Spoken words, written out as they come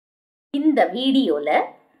இந்த வீடியோல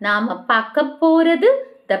நாம பார்க்க போறது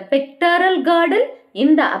the pectoral girdle in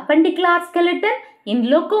the appendicular skeleton in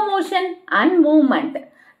locomotion and movement.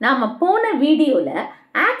 நாம போன வீடியோல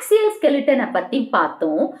axial skeleton பத்தி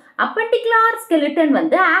பார்த்தோம். appendicular skeleton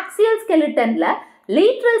வந்து axial skeletonல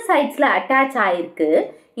lateral sidesல attach ஆயிருக்கு.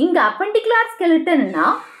 இங்க appendicular skeletonனா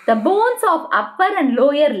the bones of upper and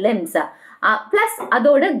lower limbs plus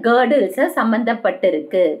அதோட girdles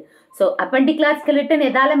சம்பந்தப்பட்டிருக்கு. So, appendicular skeleton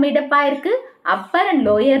எதால made up ஆயிருக்கு? upper and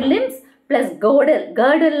lower limbs plus girdle.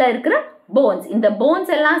 girdleல இருக்கிற bones. இந்த bones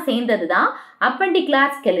எல்லாம் சேர்ந்தது தான் appendicular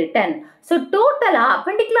skeleton. So, totally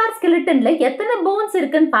appendicular skeletonல எத்தனை bones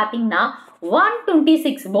இருக்குன்னு பார்த்தீங்கன்னா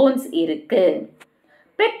 126 bones இருக்கு.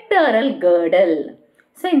 Pectoral girdle.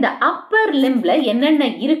 So, இந்த upper limbல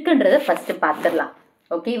என்னென்ன இருக்குன்றத first பார்த்துடலாம்.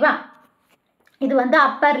 ஓகேவா? இது வந்து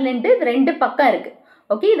upper limb ரெண்டு பக்கம் இருக்கு.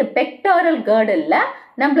 ஓகே, இது pectoral girdleல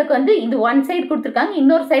நம்மளுக்கு வந்து இது ஒன் சைடு கொடுத்துருக்காங்க,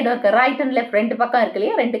 இன்னொரு சைடு இருக்கு, ரைட் அண்ட் லெஃப்ட் ரெண்டு பக்கம் இருக்கு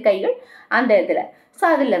இல்லையா, ரெண்டு கைகள் அந்த இதில். ஸோ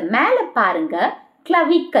அதில் மேலே பாருங்க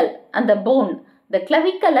கிளவிக்கல், அந்த போன், இந்த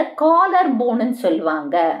கிளவிக்கலை காலர் போனுன்னு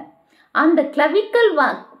சொல்லுவாங்க. அந்த கிளவிக்கல்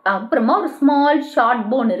அப்புறமா ஒரு ஸ்மால் ஷார்ட்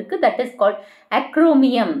போன் இருக்கு, தட் இஸ் கால்ட்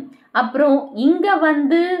அக்ரோமியம். அப்புறம் இங்கே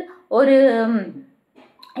வந்து ஒரு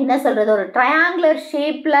என்ன சொல்றது, ஒரு ட்ரையாங்குலர்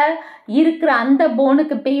ஷேப்ல இருக்கிற அந்த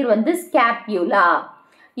போனுக்கு பேர் வந்து ஸ்கேப்யூலா.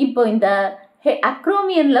 இப்போ இந்த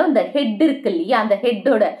அக்ரோமியன்ல இந்த ஹெட் இருக்கு இல்லையா, அந்த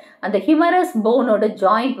ஹெட்டோட அந்த ஹியூமரஸ் போனோட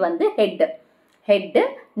ஜாயிண்ட் வந்து ஹெட்.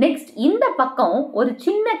 நெக்ஸ்ட் இந்த பக்கம் ஒரு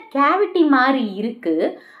சின்ன கேவிட்டி மாதிரி இருக்கு,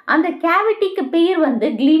 அந்த கேவிட்டிக்கு பேர் வந்து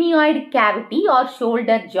கிளினியாய்டு கேவிட்டி ஆர்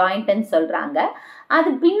ஷோல்டர் ஜாயிண்ட்னு சொல்றாங்க.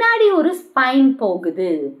 அது பின்னாடி ஒரு ஸ்பைன்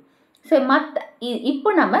போகுது. ஸோ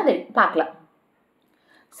இப்போ நம்ம அதை பார்க்கலாம்.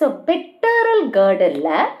 So pectoral girdle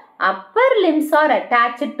upper limbs are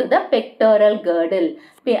attached to the pectoral girdle.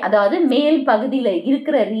 அதாவது மேல் பகுதியில்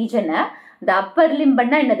இருக்கிற ரீஜனை இந்த அப்பர்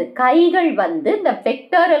லிம்பன்னா என்னது, கைகள் வந்து இந்த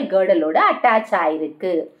pectoral girdleோட அட்டாச்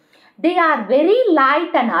ஆயிருக்கு. They are very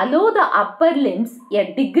light and allow the upper limbs a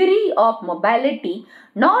degree of mobility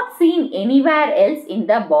not seen anywhere else in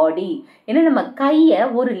the body. ஏன்னா நம்ம கையை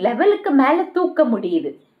ஒரு லெவலுக்கு மேலே தூக்க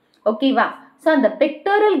முடியுது. ஓகேவா? ஸோ அந்த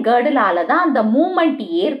pectoral girdleால தான் அந்த மூமெண்ட்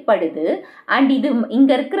ஏற்படுது. அண்ட் இது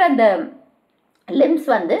இங்கே இருக்கிற அந்த லிம்ஸ்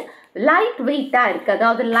வந்து லைட் வெயிட்டாக இருக்குது,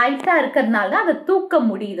 அதாவது லைட்டாக இருக்கிறதுனால தான் அதை தூக்க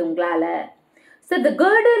முடியுது உங்களால். So the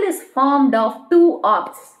girdle is formed of two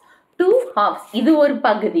halves. இது ஒரு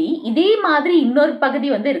பகுதி, இதே மாதிரி இன்னொரு பகுதி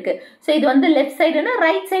வந்து இருக்கு. ஸோ இது வந்து லெஃப்ட் சைடுனா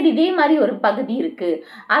ரைட் சைடு இதே மாதிரி ஒரு பகுதி இருக்கு.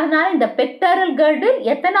 அதனால இந்த pectoral girdle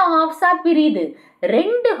எத்தனை ஹாஃப்ஸா பிரியுது,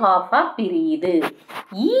 ரெண்டு ஹாஃபா பிரியுது.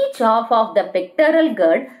 Each half of the pectoral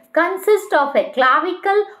girdle consists of a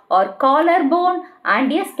clavicle or collarbone and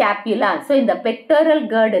a scapula. So இந்த pectoral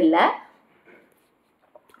girdle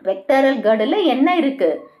என்ன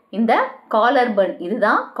இருக்கு, இந்த காலர் போன்,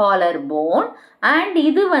 இதுதான் காலர் போன், அண்ட்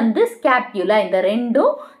இது வந்து ஸ்கேப்யூலா, இந்த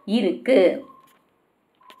ரெண்டும் இருக்கு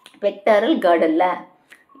pectoral girdle.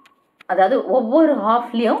 அதாவது ஒவ்வொரு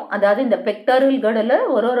ஹாஃப்லேயும், அதாவது இந்த pectoral girdle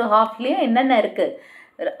ஒரு ஹாஃப்லேயும் என்னென்ன இருக்கு,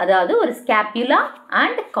 அதாவது ஒரு ஸ்கேப்யூலா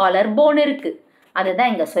அண்ட் காலர் போன் இருக்கு.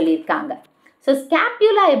 அதுதான் இங்கே சொல்லியிருக்காங்க. ஸோ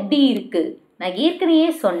ஸ்கேப்யூலா எப்படி இருக்கு, நான்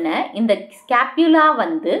ஏற்கனவே சொன்னேன், இந்த ஸ்கேப்யூலா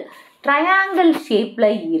வந்து ட்ரையாங்கிள் ஷேப்ல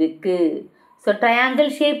இருக்கு. ஸோ ட்ரையாங்கிள்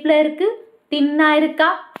ஷேப்ல இருக்கு, தின்னா இருக்கா,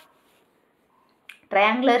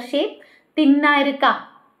 ட்ரையாங்குலர் ஷேப் தின்னா இருக்கா,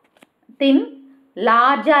 தின்,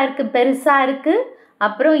 லார்ஜா இருக்கு, பெருசா இருக்கு.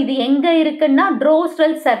 அப்புறம் இது எங்க இருக்குன்னா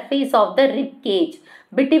ட்ரோஸ்ட்ரல் surface of the rib gauge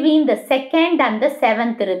between the second and the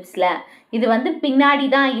seventh ரிப்ஸ்ல. இது வந்து பின்னாடி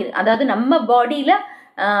தான் அதாவது நம்ம பாடியில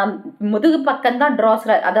முதுகு பக்கம் தான்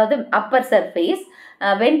ட்ரோஸ்ட்ரல், அதாவது அப்பர் சர்ஃபேஸ்,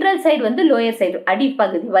 வென்ட்ரல் சைடு வந்து லோயர் சைடு,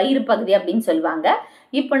 அடிப்பகுதி, வயிறு பகுதி அப்படின்னு சொல்லுவாங்க.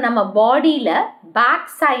 இப்போ நம்ம பாடியில பேக்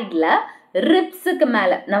சைடில் ரிப்ஸுக்கு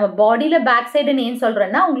மேலே, நம்ம பாடியில் பேக் சைடுன்னு ஏன்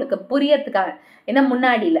சொல்கிறேன்னா உங்களுக்கு புரியறதுக்காக, ஏன்னா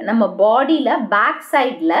முன்னாடியில் நம்ம பாடியில் பேக்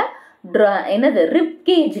சைடில் என்னது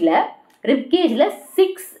ரிப்கேஜில்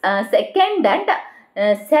 6 செகண்ட் அண்ட்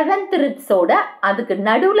 7th ரிப்ஸோட அதுக்கு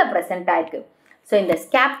நடுவில் ப்ரெசென்ட் ஆயிருக்கு. ஸோ இந்த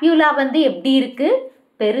ஸ்கேப்யூலா வந்து எப்படி இருக்கு,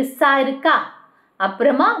 பெருசாக இருக்கா,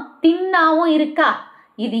 அப்புறமா தின்னாவும் இருக்கா.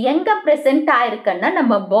 இது எங்கே ப்ரெசென்ட் ஆயிருக்குன்னா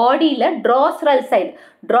நம்ம பாடியில் ட்ராஸ்ரல் சைடு,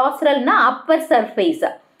 ட்ராஸ்ரல்னா அப்பர் சர்ஃபேஸ்,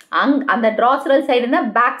 அந்த ட்ராஸ்ரல் சைடுனா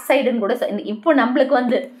பேக் சைடுன்னு கூட. இப்போ நம்மளுக்கு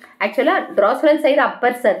வந்து ஆக்சுவலாக ட்ராஸ்ரல் சைடு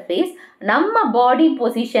அப்பர் சர்ஃபேஸ், நம்ம பாடி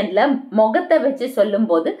பொசிஷனில் முகத்தை வச்சு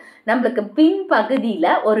சொல்லும்போது நம்மளுக்கு பின்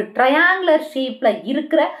பகுதியில் ஒரு ட்ரையாங்குலர் ஷேப்பில்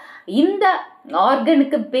இருக்கிற இந்த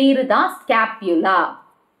ஆர்கனுக்கு பேர் தான் ஸ்கேப்யூலா.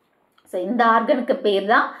 ஸோ இந்த ஆர்கனுக்கு பேர்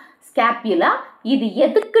தான் ஸ்கேப்யூலா. இது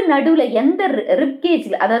எதுக்கு நடுவில், எந்த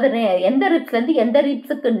ரிப்கேஜில், அதாவது எந்த ரிப்ஸ்லேருந்து எந்த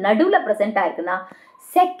ரிப்ஸுக்கு நடுவில் ப்ரெசென்ட் ஆயிருக்குன்னா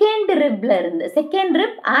செகண்ட் ரிப்ல இருந்து, செகண்ட்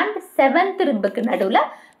ரிப் அண்ட் 7th ரிப்புக்கு நடுவில்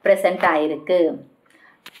present ஆயிருக்கு.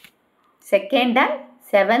 Second and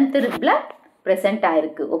 7th ribல present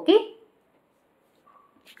ஆயிருக்கு. Okay.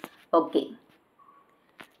 Okay.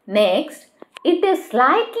 Next, it is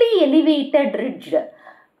slightly elevated ridge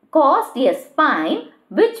caused a spine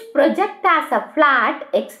which project as a flat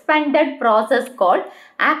expanded process called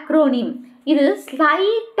acronym. இது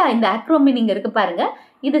ஸ்லைட்டா இந்த acronym இங்க இருக்கு பாருங்க.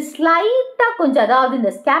 இது ஸ்லைட்டா கொஞ்சம் அதாவது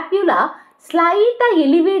இந்த ஸ்கேப்புலா ஸ்லைட்டா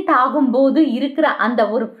எலிவேட் ஆகும்போது இருக்கிற அந்த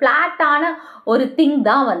ஒரு ஃபிளாட்டான ஒரு திங்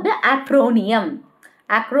தான் வந்து acromion.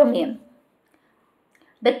 Acromion.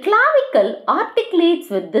 The clavicle articulates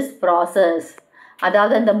with this process.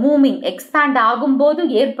 அதாவது அந்த மூவிங் எக்ஸ்பேண்ட் ஆகும்போது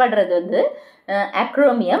ஏற்படுறது வந்து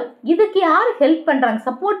acromion. இதுக்கு யார் ஹெல்ப் பண்றாங்க,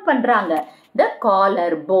 சப்போர்ட் பண்றாங்க? the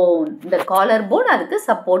collar bone. இந்த collar bone அதுக்கு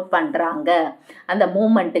சப்போர்ட் பண்றாங்க. அந்த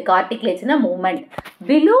மூவ்மெண்ட்டுக்கு articulateனா movement.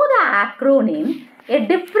 Below the acronym a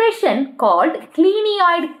depression called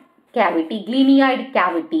glenoid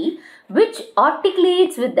cavity which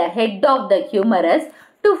articulates with the head of the humerus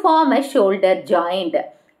to form a shoulder joint.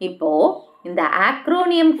 இப்போ இந்த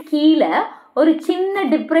acronym கீழே ஒரு சின்ன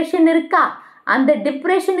டிப்ரெஷன் இருக்கா, அந்த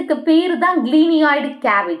டிப்ரெஷனுக்கு பேர் தான் glenoid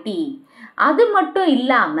cavity. அது மட்டும்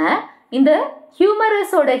இல்லாம இந்த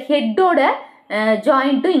ஹியூமரஸோட ஹெட்டோட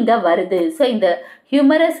ஜாயிண்ட்டும் இங்க வருது. ஸோ இந்த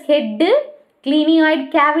humorous head, glenoid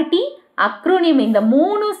cavity, acronym இந்த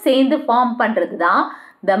மூணும் சேர்ந்து ஃபார்ம் பண்றது தான்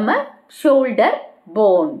நம்ம ஷோல்டர்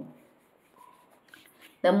போன்.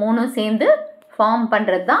 இந்த மூணும் சேர்ந்து ஃபார்ம்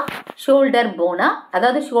பண்றது தான் ஷோல்டர் போனா,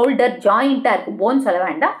 அதாவது ஷோல்டர் ஜாயிண்டா இருக்கு, போன் சொல்ல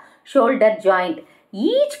வேண்டாம், shoulder joint.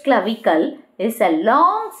 Each clavicle is a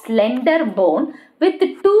long slender bone with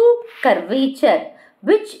two curvature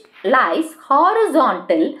which lies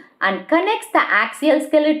horizontal and connects the axial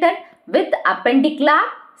skeleton with appendicular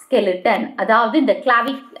skeleton. அதாவது இந்த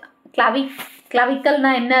clavicle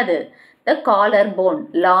நா என்னது, the collar bone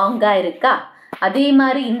லாங்கா இருக்கா, அதே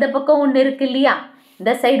மாதிரி இந்த பக்கம் ஒன்று இருக்கு இல்லையா,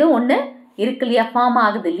 இந்த சைடும் ஒன்று இருக்கு இல்லையா, ஃபார்ம்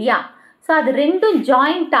ஆகுது இல்லையா. ஸோ அது ரெண்டும்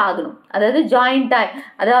ஜாயிண்ட் ஆகணும்.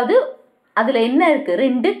 அதாவது அதில் என்ன இருக்குது,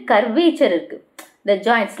 ரெண்டு கர்வேச்சர் இருக்குது. இந்த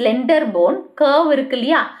ஜாயிண்ட் ஸ்லெண்டர் போன் கர்வ் இருக்கு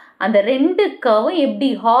இல்லையா, அந்த ரெண்டு கர்வும் எப்படி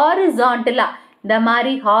ஹாரிசான்டலாக இந்த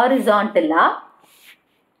மாதிரி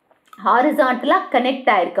ஹாரிசான்டலாக கனெக்ட்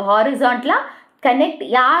ஆகிருக்கு. ஹாரிசான்டலாக கனெக்ட்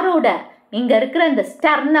யாரோட, இங்கே இருக்கிற இந்த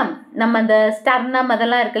ஸ்டர்னம், நம்ம அந்த ஸ்டர்னம்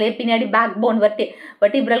அதெல்லாம் இருக்கு இல்லையா, பின்னாடி பேக் போன்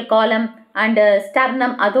வெர்டிபிரல் காலம் அண்ட்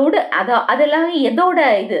ஸ்டர்னம், அதெல்லாமே எதோட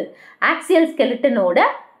இது ஆக்சியல் ஸ்கெலிட்டனோட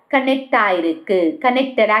கனெக்ட் ஆயிருக்கு.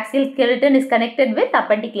 Connected, axial skeleton is connected with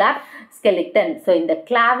அப்பெண்டிகுலர் skeleton. So இந்த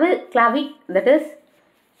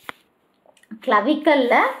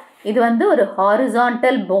கிளவிக்கல்ல இது வந்து ஒரு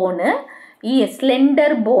ஹாரிசான்டல் போனு,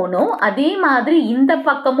 ஸ்லெண்டர் போனும், அதே மாதிரி இந்த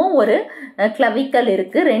பக்கமும் ஒரு கிளவிக்கல்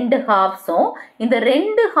இருக்கு, ரெண்டு ஹாஃப்ஸும். இந்த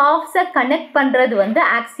ரெண்டு ஹாஃப்ஸை கனெக்ட் பண்றது வந்து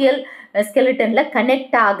ஆக்சியல் ஸ்கெலிட்டன்ல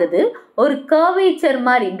கனெக்ட் ஆகுது. ஒரு கர்வேச்சர்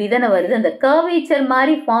மாதிரி இப்படி தானே வருது, அந்த கர்வேச்சர்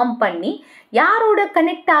மாதிரி ஃபார்ம் பண்ணி யாரோட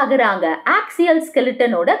கனெக்ட் ஆகுறாங்க, ஆக்சியல்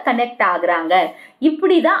ஸ்கெலிட்டனோட கனெக்ட் ஆகுறாங்க.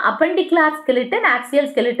 இப்படி தான் அப்பெண்டிகுலர் ஸ்கெலிட்டன் ஆக்சியல்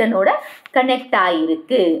ஸ்கெலிட்டனோட கனெக்ட்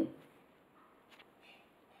ஆகிருக்கு.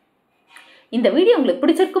 இந்த வீடியோ உங்களுக்கு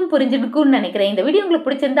பிடிச்சிருக்கும், புரிஞ்சிருக்கும்னு நினைக்கிறேன். இந்த வீடியோ உங்களுக்கு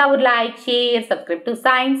பிடிச்சிருந்தா ஒரு like, share, subscribe to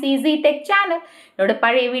science easy tech channel. என்னோட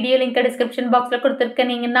பழைய வீடியோ லிங்க் டிஸ்கிரிப்ஷன் பாக்ஸில்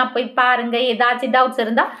கொடுத்துருக்கேன், நீங்கன்னா போய் பாருங்க. ஏதாச்சும் டவுட்ஸ்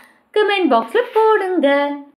இருந்தால் கமெண்ட் பாக்ஸில் போடுங்க.